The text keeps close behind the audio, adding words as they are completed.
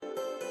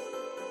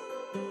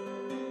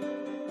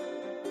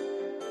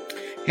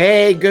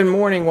Hey, good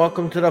morning.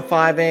 Welcome to the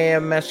 5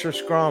 a.m. Master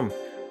Scrum,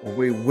 where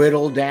we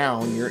whittle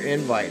down your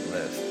invite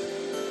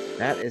list.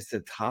 That is the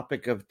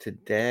topic of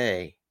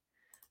today.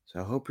 So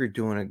I hope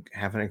you're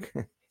having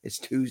a. It's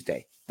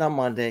Tuesday, not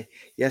Monday.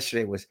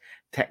 Yesterday was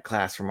tech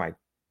class for my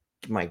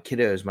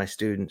kiddos, my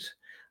students.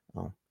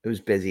 It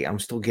was busy. I'm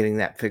still getting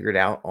that figured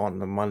out on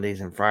the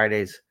Mondays and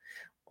Fridays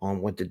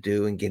on what to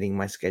do and getting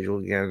my schedule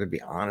together. To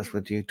be honest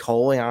with you,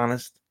 totally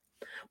honest.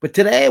 But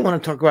today I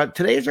want to talk about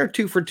today's our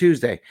 2 for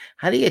Tuesday.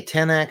 How do you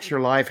 10x your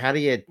life? How do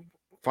you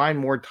find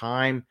more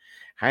time?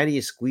 How do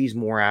you squeeze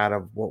more out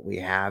of what we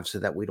have so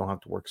that we don't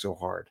have to work so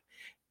hard?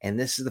 And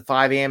this is the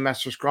 5 a.m.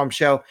 Master Scrum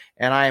Show.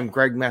 And I am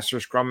Greg Messer,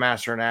 Scrum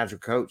Master and Agile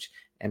Coach.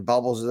 And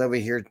Bubbles is over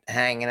here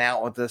hanging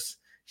out with us.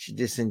 She's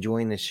just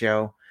enjoying the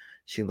show.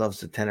 She loves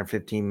the 10 or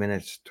 15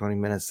 minutes, 20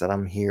 minutes that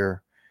I'm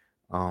here.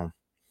 Um,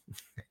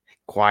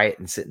 quiet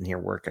and sitting here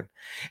working.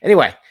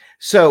 Anyway,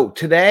 so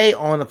today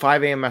on the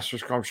 5 a.m. Master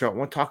Scrum Show, I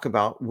want to talk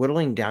about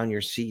whittling down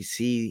your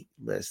CC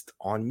list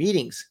on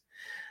meetings.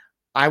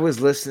 I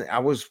was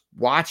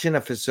watching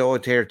a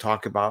facilitator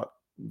talk about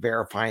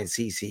verifying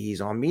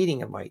CCs on meeting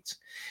invites.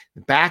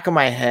 The back of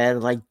my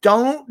head, like,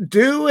 don't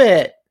do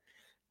it.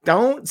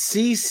 Don't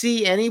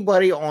CC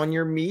anybody on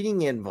your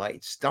meeting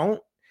invites. Don't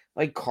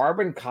like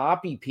carbon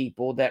copy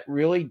people that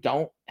really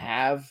don't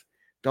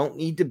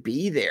need to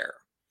be there.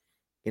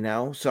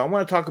 So I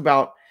want to talk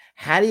about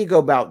how do you go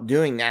about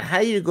doing that? How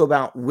do you go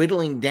about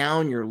whittling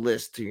down your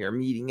list to your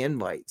meeting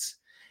invites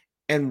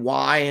and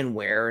why and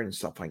where and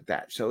stuff like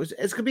that? So it's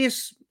going to be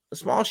a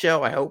small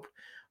show, I hope,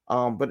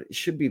 but it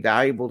should be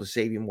valuable to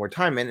save you more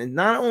time. And it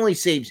not only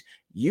saves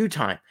you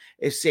time,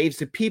 it saves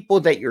the people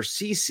that you're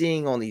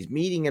CCing on these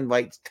meeting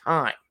invites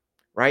time,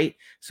 right?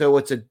 So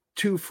it's a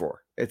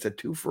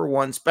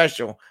 2-for-1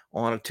 special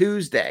on a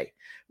Tuesday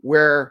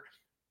where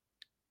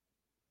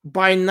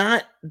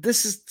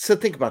so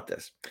think about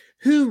this.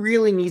 Who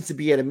really needs to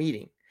be at a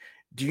meeting?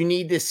 Do you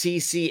need to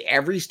CC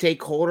every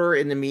stakeholder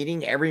in the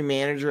meeting, every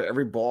manager,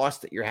 every boss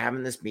that you're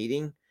having this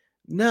meeting?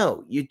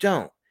 No, you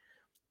don't.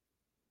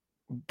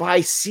 By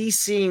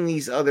CCing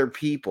these other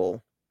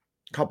people,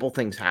 a couple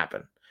things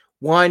happen.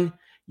 One,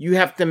 you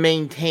have to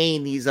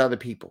maintain these other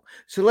people.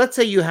 So let's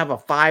say you have a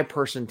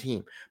 5-person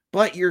team,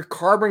 but you're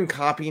carbon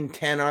copying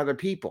 10 other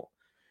people.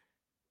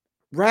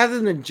 Rather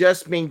than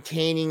just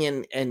maintaining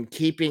and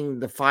keeping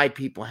the 5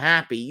 people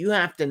happy, you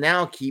have to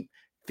now keep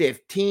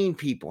 15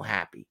 people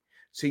happy.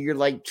 So you're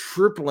like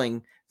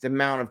tripling the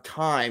amount of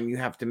time you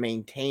have to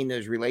maintain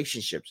those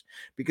relationships.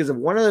 Because if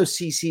one of those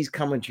CCs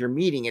come into your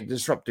meeting and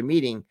disrupt the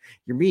meeting,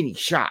 your meeting's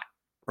shot,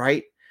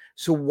 right?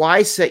 So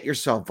why set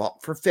yourself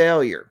up for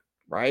failure,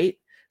 right?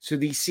 So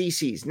these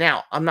CCs.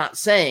 Now, I'm not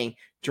saying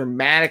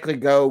dramatically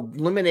go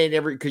eliminate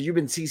because you've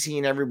been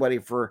CCing everybody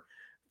for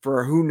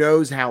who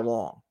knows how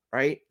long,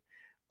 right?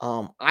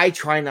 I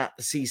try not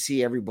to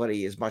CC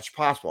everybody as much as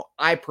possible.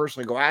 I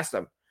personally go ask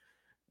them,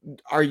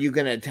 are you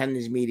going to attend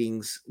these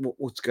meetings?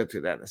 Let's go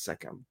through that in a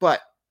second.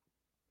 But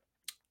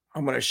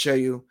I'm going to show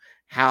you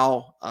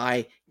how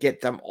I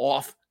get them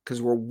off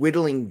because we're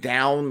whittling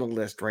down the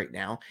list right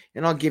now.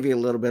 And I'll give you a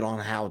little bit on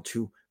how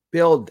to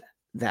build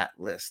that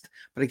list.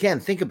 But again,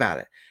 think about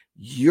it.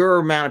 Your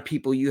amount of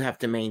people you have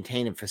to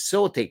maintain and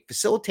facilitate.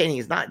 Facilitating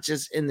is not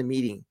just in the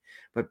meeting,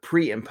 but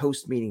pre and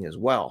post meeting as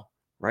well,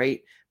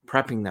 right?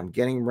 Prepping them,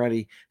 getting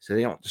ready so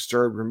they don't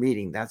disturb your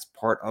meeting. That's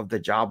part of the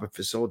job of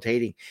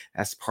facilitating.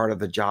 That's part of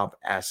the job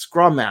as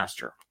Scrum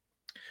Master.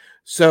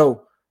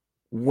 So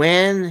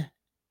when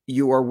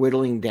you are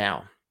whittling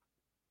down,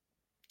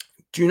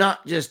 do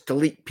not just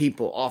delete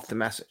people off the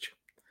message.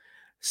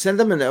 Send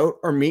them a note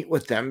or meet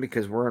with them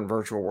because we're in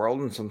virtual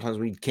world and sometimes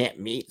we can't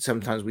meet.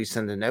 Sometimes we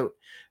send a note,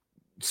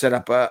 set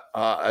up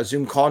a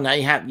Zoom call. Now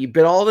you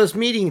bid all this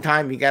meeting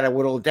time. You got to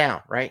whittle it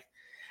down, right?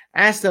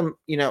 Ask them,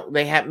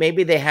 they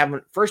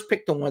haven't first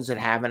pick the ones that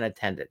haven't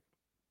attended.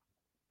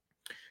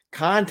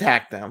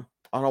 Contact them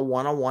on a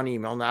one-on-one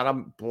email, not a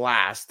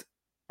blast.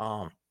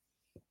 Now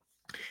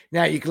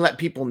you can let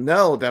people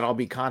know that I'll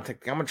be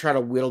contacting. I'm going to try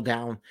to whittle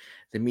down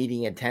the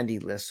meeting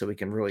attendee list so we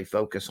can really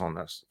focus on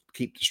this,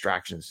 keep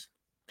distractions.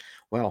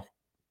 Well,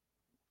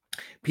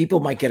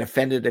 people might get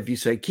offended if you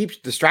say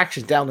keep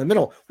distractions down the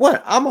middle.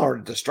 What? I'm a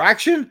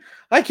distraction?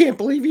 I can't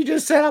believe you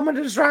just said I'm a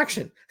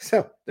distraction.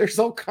 So there's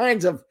all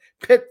kinds of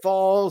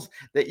pitfalls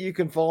that you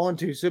can fall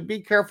into. So be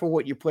careful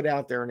what you put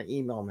out there in an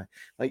email.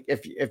 Like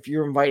if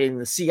you're inviting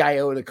the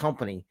CIO of the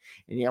company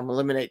and you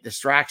eliminate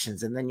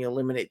distractions and then you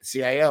eliminate the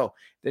CIO,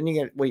 then you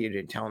get you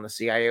didn't telling the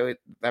CIO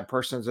that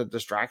person's a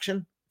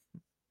distraction.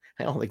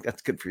 I don't think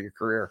that's good for your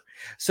career.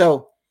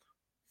 So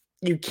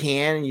you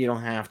can and you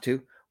don't have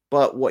to.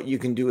 But what you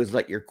can do is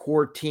let your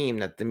core team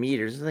that the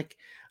meters like,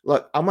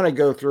 look, I'm going to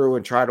go through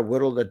and try to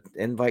whittle the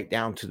invite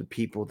down to the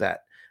people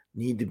that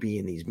need to be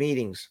in these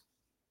meetings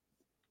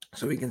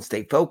so we can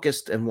stay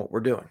focused in what we're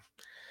doing.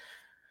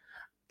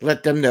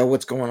 Let them know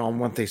what's going on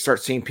once they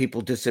start seeing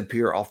people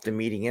disappear off the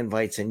meeting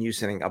invites and you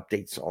sending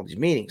updates to all these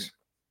meetings.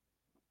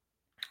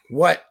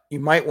 What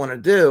you might want to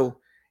do,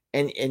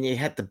 and you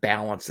have to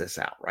balance this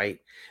out, right?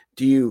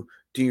 Do you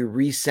Do you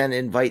resend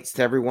invites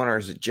to everyone, or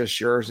is it just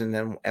yours? And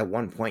then at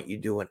one point you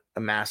do a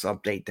mass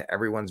update to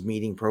everyone's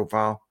meeting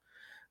profile,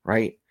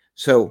 right?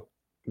 So,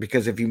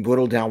 because if you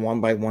whittle down one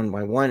by one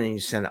by one and you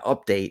send an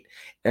update,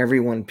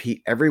 everyone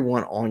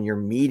on your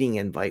meeting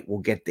invite will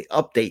get the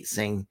update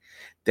saying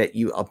that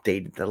you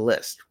updated the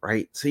list,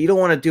 right? So you don't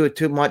want to do it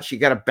too much. You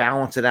got to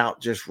balance it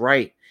out just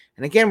right.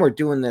 And again, we're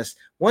doing this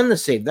one to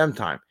save them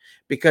time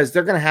because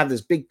they're going to have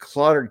this big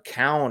cluttered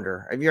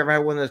calendar. Have you ever had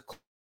one of those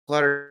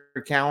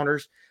cluttered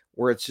calendars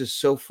where it's just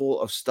so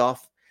full of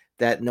stuff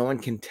that no one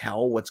can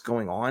tell what's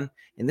going on?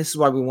 And this is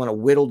why we want to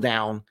whittle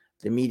down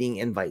the meeting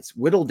invites,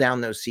 whittle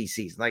down those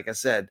CCs. Like I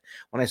said,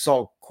 when I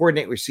saw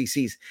coordinate with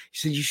CCs,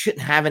 she said you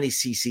shouldn't have any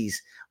CCs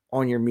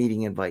on your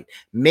meeting invite.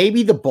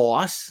 Maybe the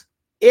boss,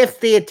 if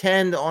they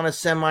attend on a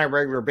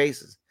semi-regular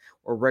basis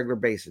or regular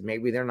basis,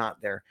 maybe they're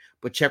not there,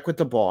 but check with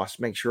the boss,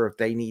 make sure if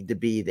they need to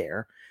be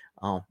there.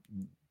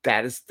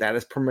 That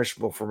is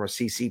permissible from a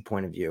CC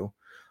point of view.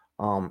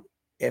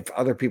 If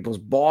other people's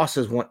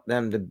bosses want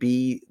them to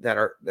be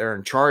they're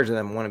in charge of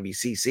them want to be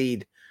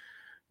CC'd,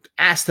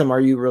 ask them,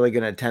 are you really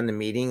going to attend the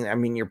meeting? I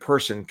mean, your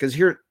person, because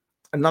here,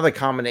 another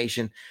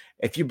combination,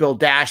 if you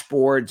build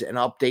dashboards and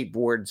update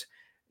boards,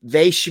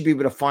 they should be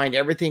able to find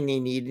everything they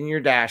need in your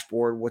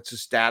dashboard. What's the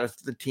status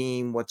of the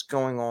team, what's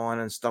going on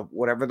and stuff,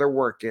 whatever their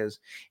work is.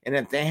 And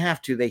if they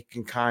have to, they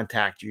can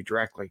contact you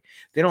directly.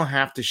 They don't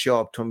have to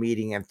show up to a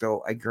meeting and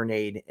throw a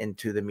grenade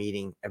into the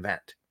meeting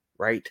event,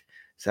 right?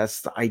 So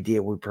that's the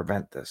idea. We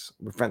prevent this.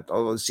 We prevent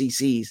all those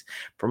CCs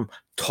from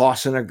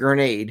tossing a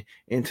grenade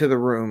into the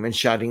room and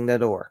shutting the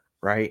door,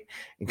 right?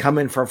 And come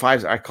in for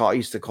five. I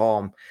used to call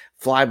them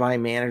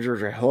flyby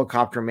managers or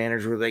helicopter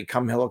managers. They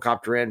come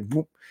helicopter in,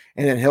 boop,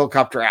 and then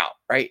helicopter out,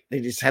 right?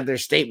 They just have their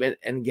statement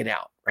and get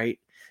out, right?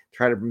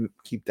 Try to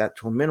keep that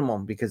to a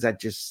minimum because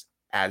that just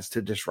adds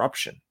to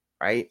disruption,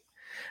 right?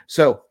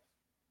 So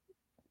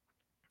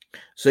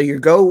you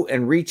go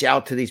and reach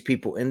out to these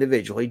people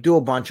individually, do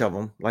a bunch of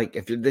them. Like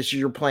if this is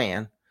your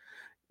plan,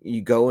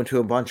 you go into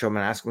a bunch of them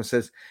and ask them,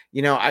 says,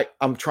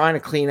 I'm trying to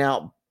clean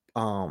out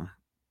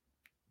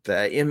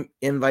the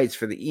invites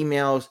for the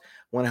emails,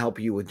 want to help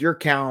you with your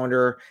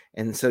calendar.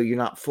 And so you're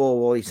not full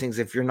of all these things.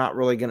 If you're not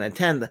really going to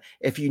attend,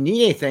 if you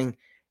need anything,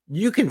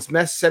 you can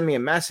send me a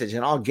message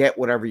and I'll get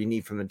whatever you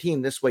need from the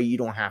team. This way you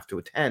don't have to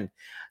attend.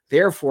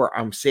 Therefore,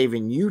 I'm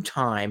saving you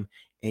time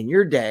in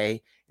your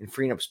day and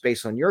freeing up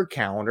space on your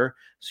calendar.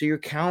 So your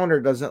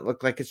calendar doesn't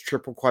look like it's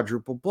triple,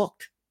 quadruple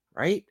booked,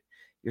 right?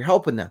 You're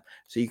helping them.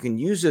 So you can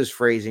use this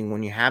phrasing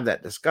when you have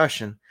that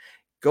discussion.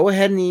 Go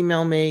ahead and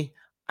email me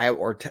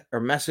or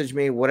message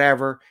me,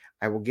 whatever.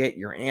 I will get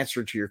your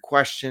answer to your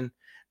question.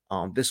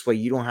 This way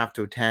you don't have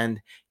to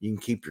attend. You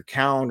can keep your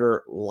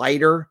calendar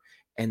lighter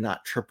and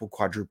not triple,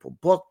 quadruple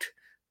booked.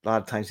 A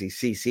lot of times these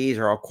CCs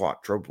are all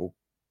quadruple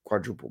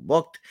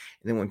booked.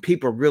 And then when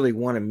people really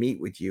want to meet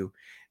with you,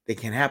 they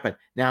can happen.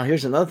 Now,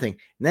 here's another thing.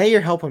 Now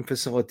you're helping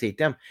facilitate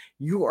them.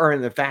 You are,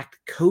 in fact,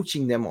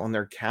 coaching them on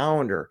their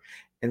calendar.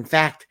 In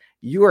fact,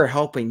 you are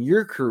helping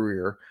your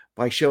career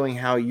by showing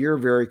how you're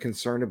very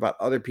concerned about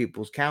other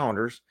people's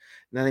calendars.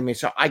 Now they may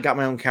say, I got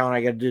my own calendar.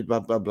 I got to do blah,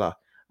 blah, blah.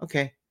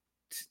 Okay.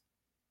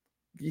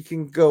 You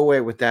can go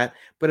away with that.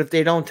 But if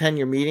they don't attend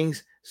your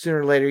meetings, sooner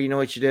or later, you know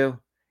what you do?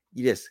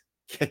 You just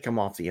kick them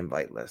off the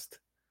invite list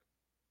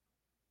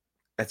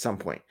at some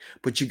point.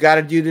 But you got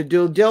to do the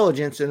due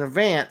diligence in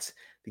advance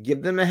to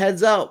give them a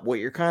heads up what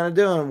you're kind of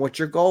doing, what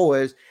your goal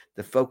is,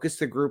 to focus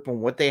the group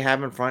on what they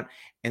have in front,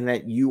 and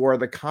that you are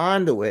the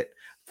conduit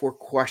for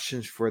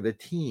questions for the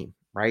team,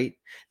 right?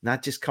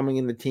 Not just coming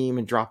in the team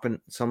and dropping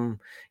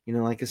some,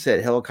 like I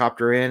said,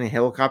 helicopter in and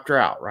helicopter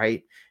out,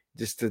 right?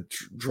 Just to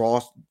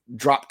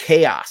drop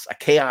chaos, a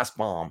chaos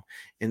bomb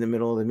in the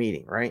middle of the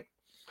meeting, right?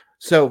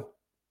 So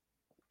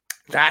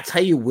that's how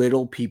you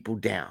whittle people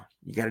down.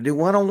 You got to do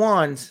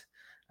one-on-ones.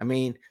 I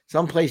mean,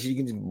 some places you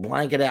can just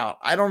blank it out.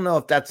 I don't know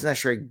if that's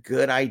necessarily a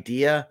good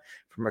idea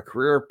from a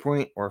career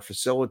point or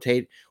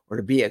facilitate or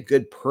to be a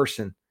good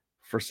person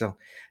for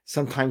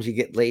sometimes you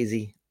get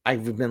lazy.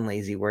 I've been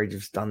lazy where I've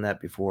just done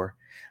that before.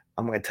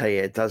 I'm going to tell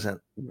you, it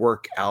doesn't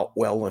work out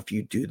well if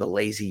you do the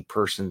lazy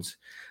person's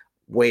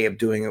way of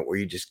doing it where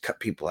you just cut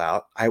people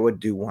out. I would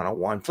do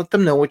one-on-one. Let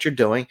them know what you're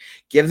doing.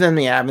 Give them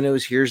the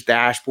avenues. Here's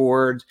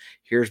dashboards.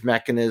 Here's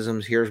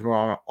mechanisms. Here's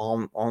more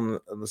on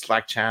the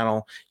Slack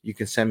channel. You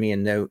can send me a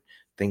note,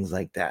 things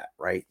like that,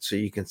 right? So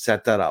you can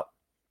set that up.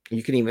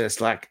 You can even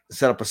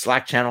set up a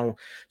Slack channel,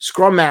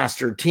 Scrum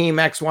Master, Team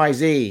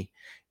XYZ,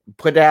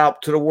 put it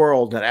out to the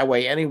world. And that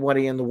way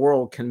anybody in the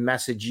world can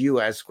message you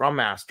as Scrum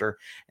Master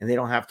and they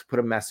don't have to put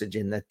a message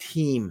in the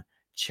team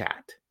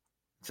chat.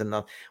 It's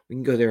enough. We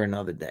can go there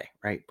another day,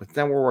 right? But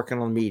then we're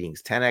working on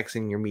meetings,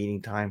 10xing your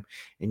meeting time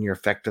and your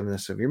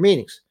effectiveness of your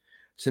meetings.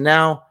 So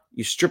now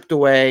you stripped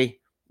away,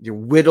 you're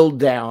whittled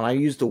down. I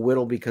used the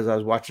whittle because I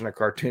was watching a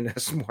cartoon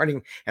this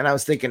morning and I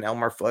was thinking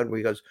Elmer Fudd where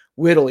he goes,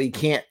 whittle, he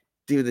can't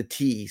do the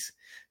T's.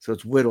 So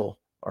it's whittle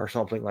or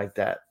something like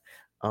that.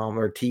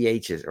 Or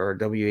THs or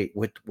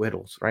W8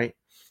 whittles, right?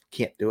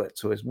 Can't do it.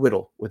 So it's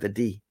whittle with a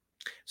D.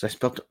 So I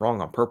spelled it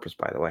wrong on purpose,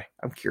 by the way.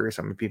 I'm curious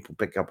how many people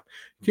pick up,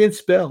 can't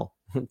spell.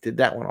 Did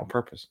that one on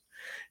purpose.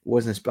 It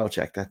wasn't a spell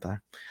check that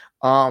time.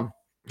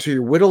 So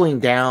you're whittling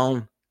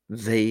down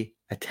the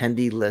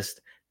attendee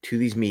list to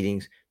these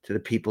meetings to the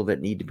people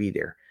that need to be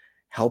there.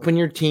 Helping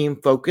your team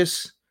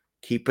focus,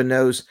 keeping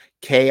those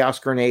chaos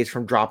grenades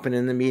from dropping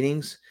in the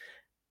meetings,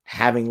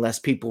 having less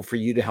people for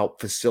you to help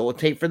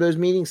facilitate for those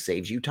meetings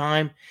saves you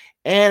time,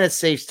 and it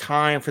saves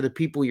time for the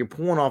people you're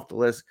pulling off the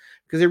list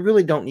because they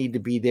really don't need to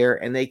be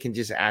there, and they can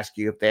just ask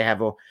you if they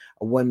have a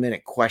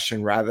 1-minute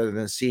question rather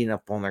than seeing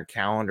up on their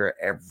calendar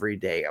every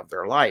day of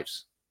their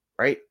lives,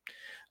 right?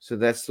 So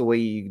that's the way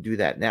you do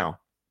that. Now,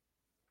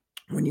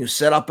 when you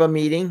set up a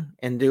meeting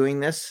and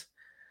doing this,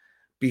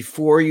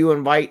 before you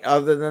invite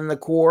other than the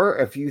core,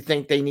 if you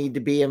think they need to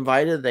be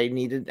invited, they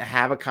need to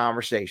have a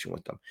conversation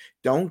with them.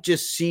 Don't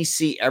just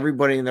CC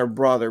everybody and their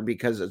brother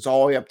because it's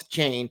all the way up the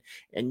chain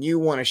and you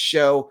want to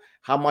show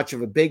how much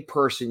of a big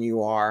person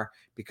you are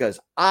because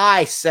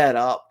I set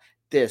up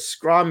this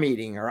scrum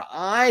meeting or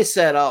I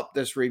set up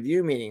this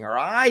review meeting or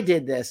I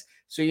did this.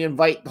 So you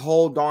invite the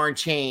whole darn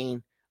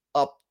chain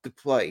up to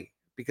play.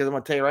 Because I'm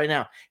going to tell you right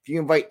now, if you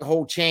invite the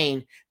whole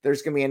chain,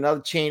 there's going to be another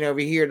chain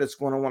over here that's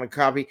going to want to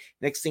copy.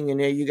 Next thing you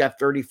know, you got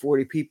 30,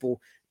 40 people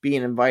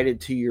being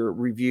invited to your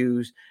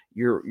reviews,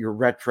 your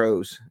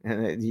retros,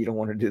 and you don't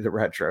want to do the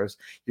retros,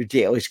 your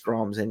daily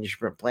scrums and your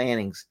sprint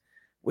plannings,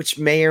 which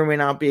may or may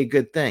not be a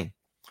good thing.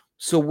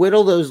 So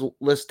whittle those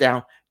lists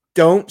down.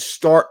 Don't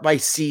start by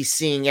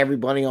CCing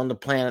everybody on the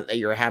planet that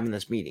you're having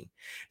this meeting.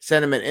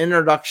 Send them an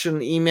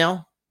introduction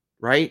email,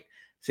 right?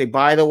 Say,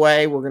 by the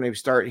way, we're going to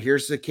start.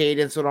 Here's the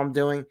cadence, what I'm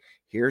doing.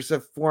 Here's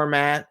the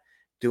format.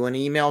 Do an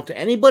email to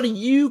anybody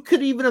you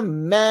could even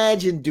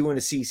imagine doing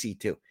a CC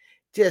to.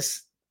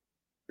 Just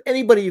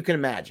anybody you can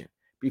imagine.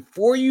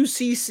 Before you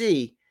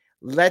CC,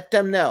 let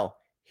them know.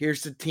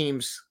 Here's the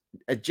team's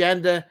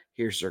agenda.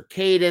 Here's their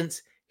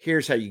cadence.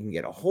 Here's how you can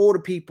get a hold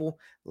of people.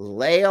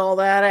 Lay all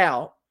that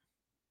out,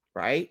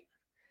 right?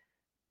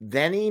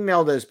 Then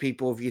email those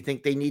people if you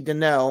think they need to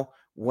know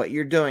what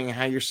you're doing and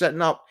how you're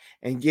setting up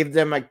and give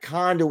them a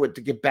conduit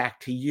to get back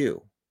to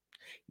you.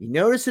 You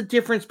notice the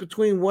difference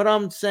between what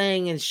I'm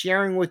saying and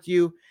sharing with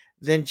you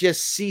than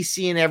just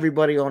CCing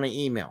everybody on an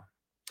email.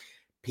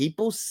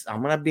 People,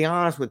 I'm going to be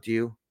honest with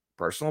you,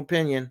 personal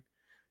opinion,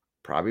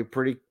 probably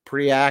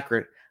pretty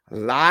accurate. A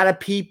lot of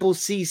people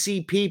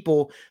CC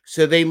people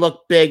so they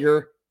look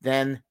bigger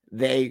than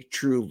they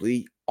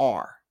truly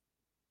are,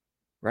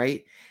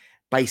 right?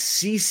 By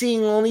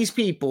CCing on these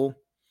people,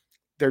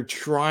 they're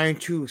trying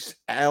to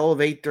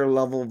elevate their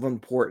level of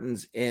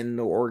importance in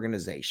the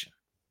organization.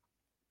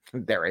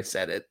 There, I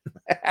said it.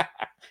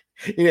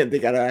 You didn't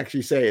think I'd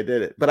actually say it,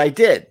 did it? But I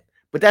did.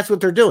 But that's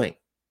what they're doing,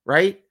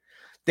 right?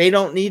 They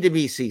don't need to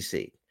be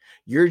CC'd.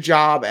 Your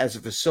job as a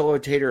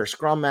facilitator, a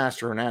scrum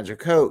master, or an agile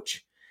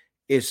coach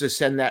is to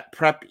send that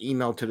prep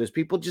email to those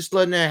people. Just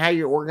let them know how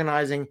you're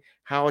organizing,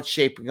 how it's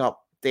shaping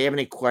up. If they have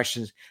any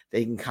questions,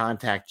 they can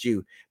contact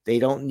you. They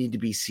don't need to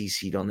be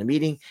CC'd on the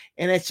meeting,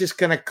 and it's just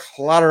going to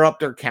clutter up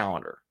their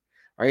calendar,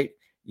 right?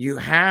 You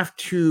have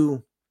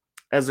to,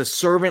 as a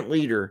servant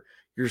leader,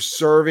 you're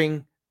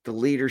serving the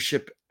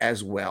leadership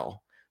as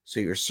well. So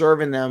you're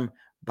serving them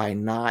by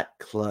not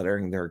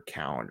cluttering their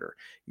calendar.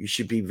 You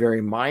should be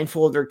very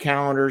mindful of their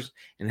calendars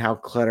and how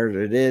cluttered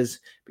it is,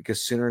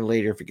 because sooner or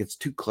later, if it gets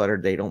too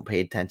cluttered, they don't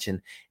pay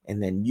attention,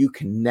 and then you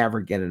can never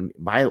get it.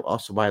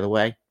 Also, by the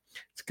way,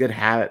 it's a good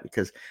habit,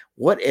 because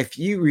what if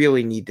you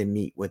really need to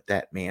meet with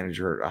that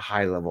manager, a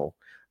high level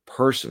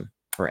person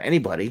or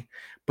anybody,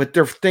 but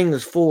their thing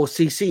is full of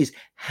CCs?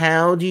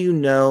 How do you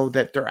know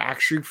that they're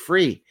actually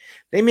free?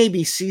 They may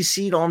be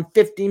CC'd on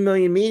 50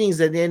 million meetings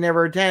that they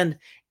never attend,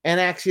 and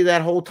actually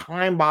that whole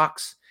time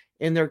box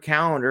in their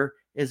calendar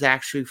is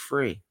actually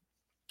free.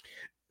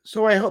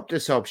 So I hope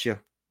this helps you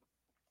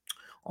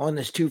on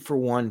this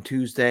 2-for-1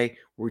 Tuesday,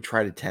 where we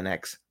try to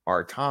 10x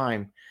our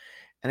time.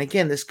 And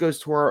again, this goes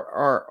to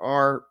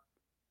our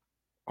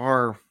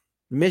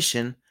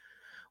mission,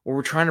 where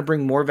we're trying to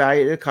bring more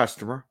value to the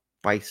customer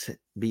by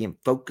being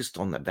focused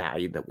on the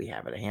value that we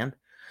have at hand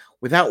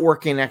without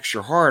working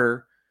extra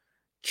harder,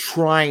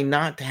 trying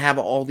not to have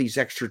all these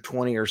extra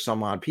 20 or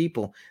some odd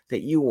people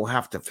that you will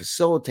have to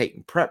facilitate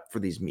and prep for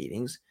these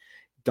meetings.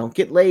 Don't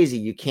get lazy.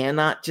 You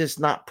cannot just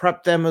not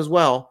prep them as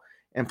well.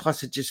 And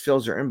plus, it just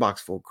fills their inbox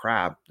full of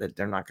crap that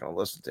they're not going to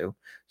listen to.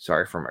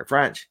 Sorry for my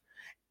French.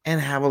 And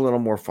have a little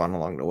more fun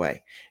along the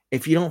way.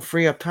 If you don't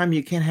free up time,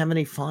 you can't have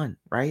any fun,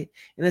 right?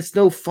 And it's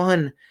no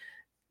fun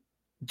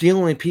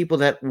dealing with people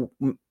that,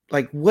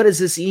 like, what is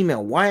this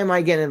email? Why am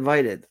I getting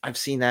invited? I've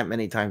seen that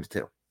many times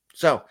too.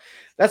 So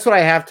that's what I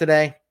have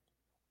today.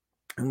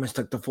 I almost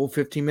took the full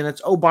 15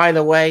 minutes. Oh, by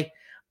the way,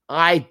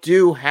 I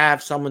do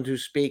have someone to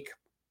speak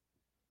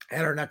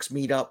at our next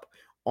meetup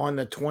on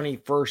the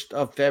 21st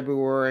of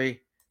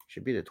February.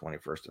 Should be the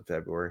 21st of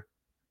February.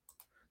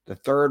 The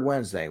third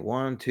Wednesday.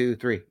 1, 2,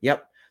 3.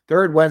 Yep.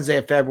 Third Wednesday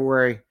of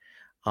February.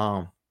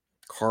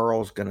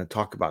 Carl's going to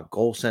talk about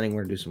goal setting.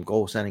 We're going to do some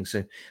goal setting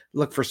soon.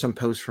 Look for some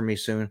posts from me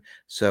soon.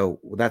 So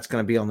that's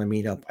going to be on the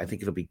meetup. I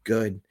think it'll be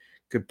good.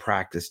 good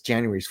practice.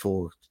 January's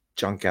full of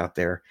junk out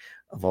there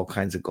of all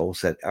kinds of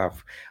goals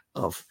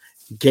of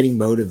getting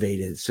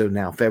motivated. So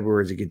now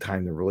February is a good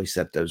time to really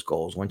set those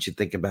goals. Once you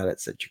think about it,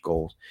 set your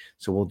goals.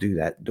 So we'll do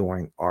that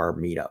during our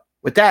meetup.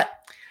 With that,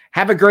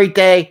 have a great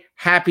day.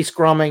 Happy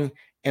scrumming.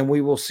 And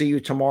we will see you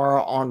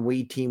tomorrow on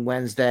Weed Team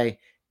Wednesday.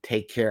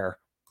 Take care.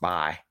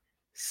 Bye.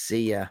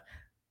 See ya.